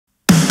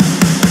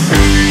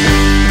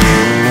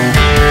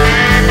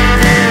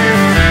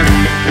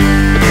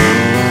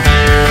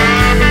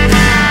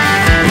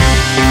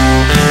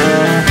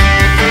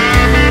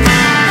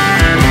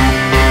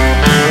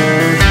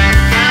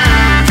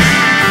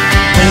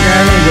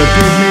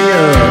pick me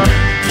up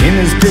in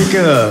his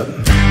pickup.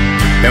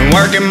 Been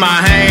working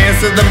my hands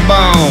to the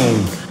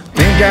bone.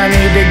 Think I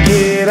need to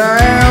get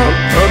out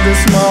of this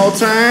small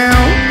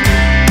town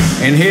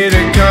and hit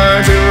a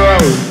country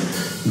road.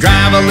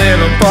 Drive a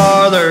little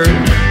farther,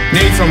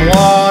 need some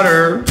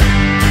water.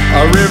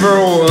 A river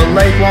or a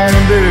lake won't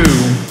do,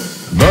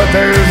 but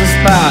there's a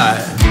spot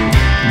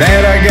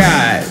that I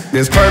got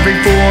that's perfect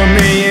for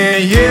me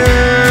and you.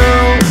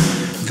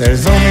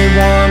 There's only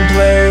one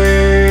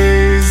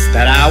place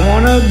that I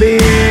wanna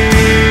be.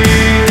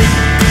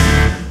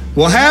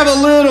 We'll have a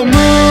little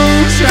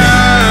moonshine.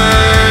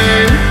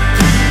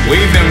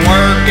 We've been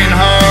working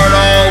hard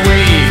all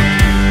week.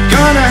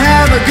 Gonna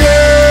have a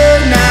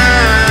good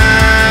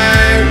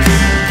night.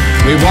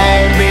 We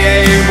won't be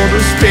able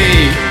to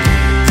speak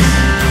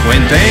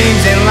when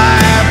things in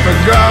life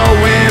are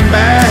going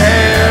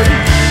bad.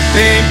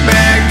 Think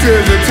back to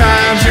the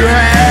times you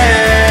had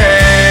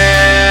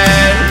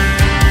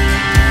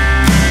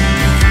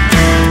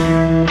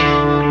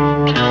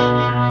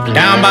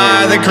down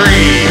by the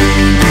creek.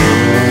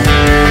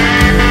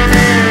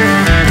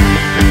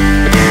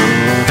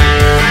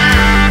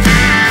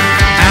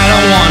 I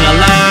don't wanna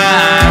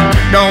lie,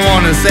 don't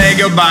wanna say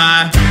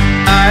goodbye.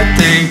 I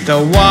think the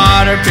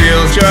water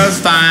feels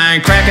just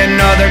fine. Crack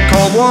another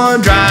cold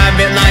one, drive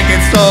it like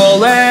it's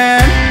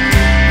stolen.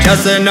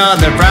 Just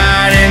another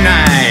Friday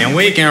night, and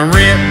we can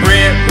rip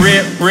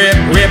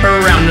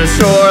around the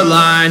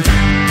shoreline.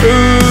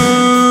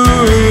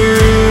 Ooh,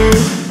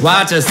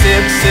 watch us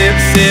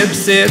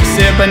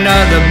sip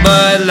another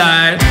Bud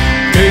Light.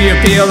 Do you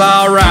feel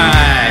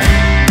alright?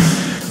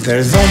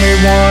 There's only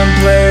one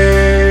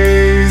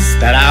place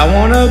that I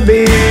wanna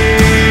be.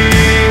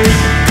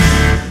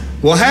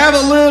 We'll have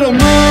a little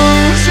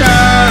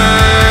moonshine.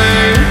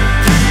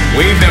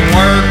 We've been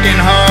working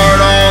hard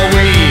all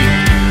week.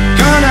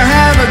 Gonna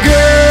have a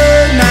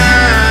good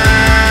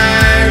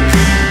night.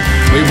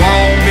 We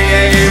won't be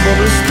able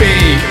to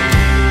speak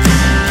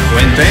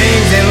when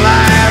things in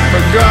life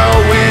are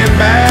going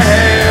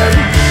bad.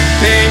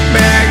 Think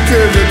back to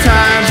the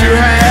times you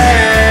had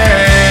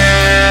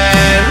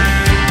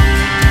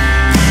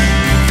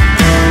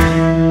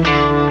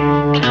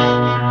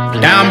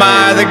down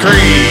by the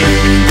creek.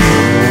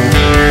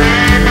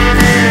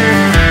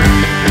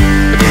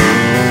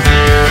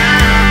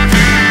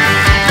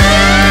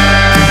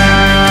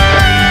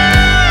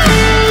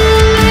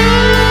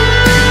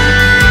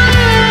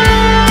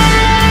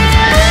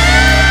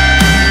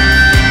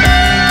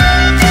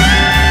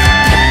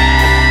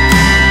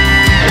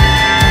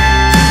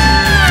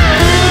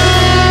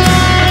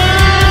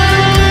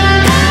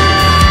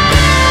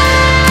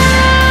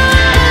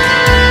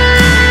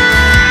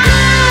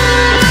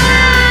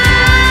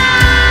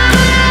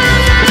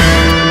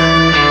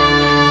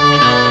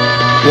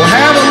 We'll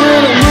have a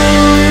little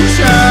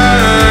moonshine.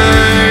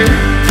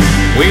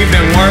 We've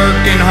been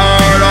working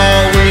hard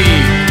all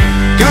week.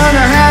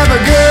 Gonna have a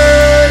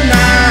good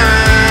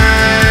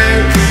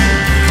night.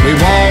 We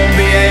won't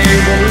be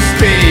able to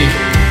speak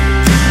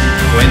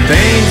when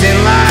things in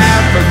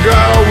life are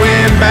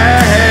going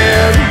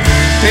bad.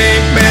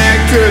 Think back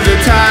to the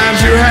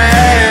times you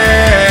had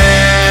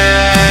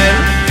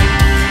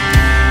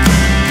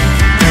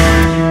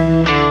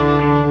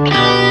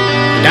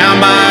down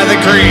by the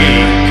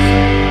creek.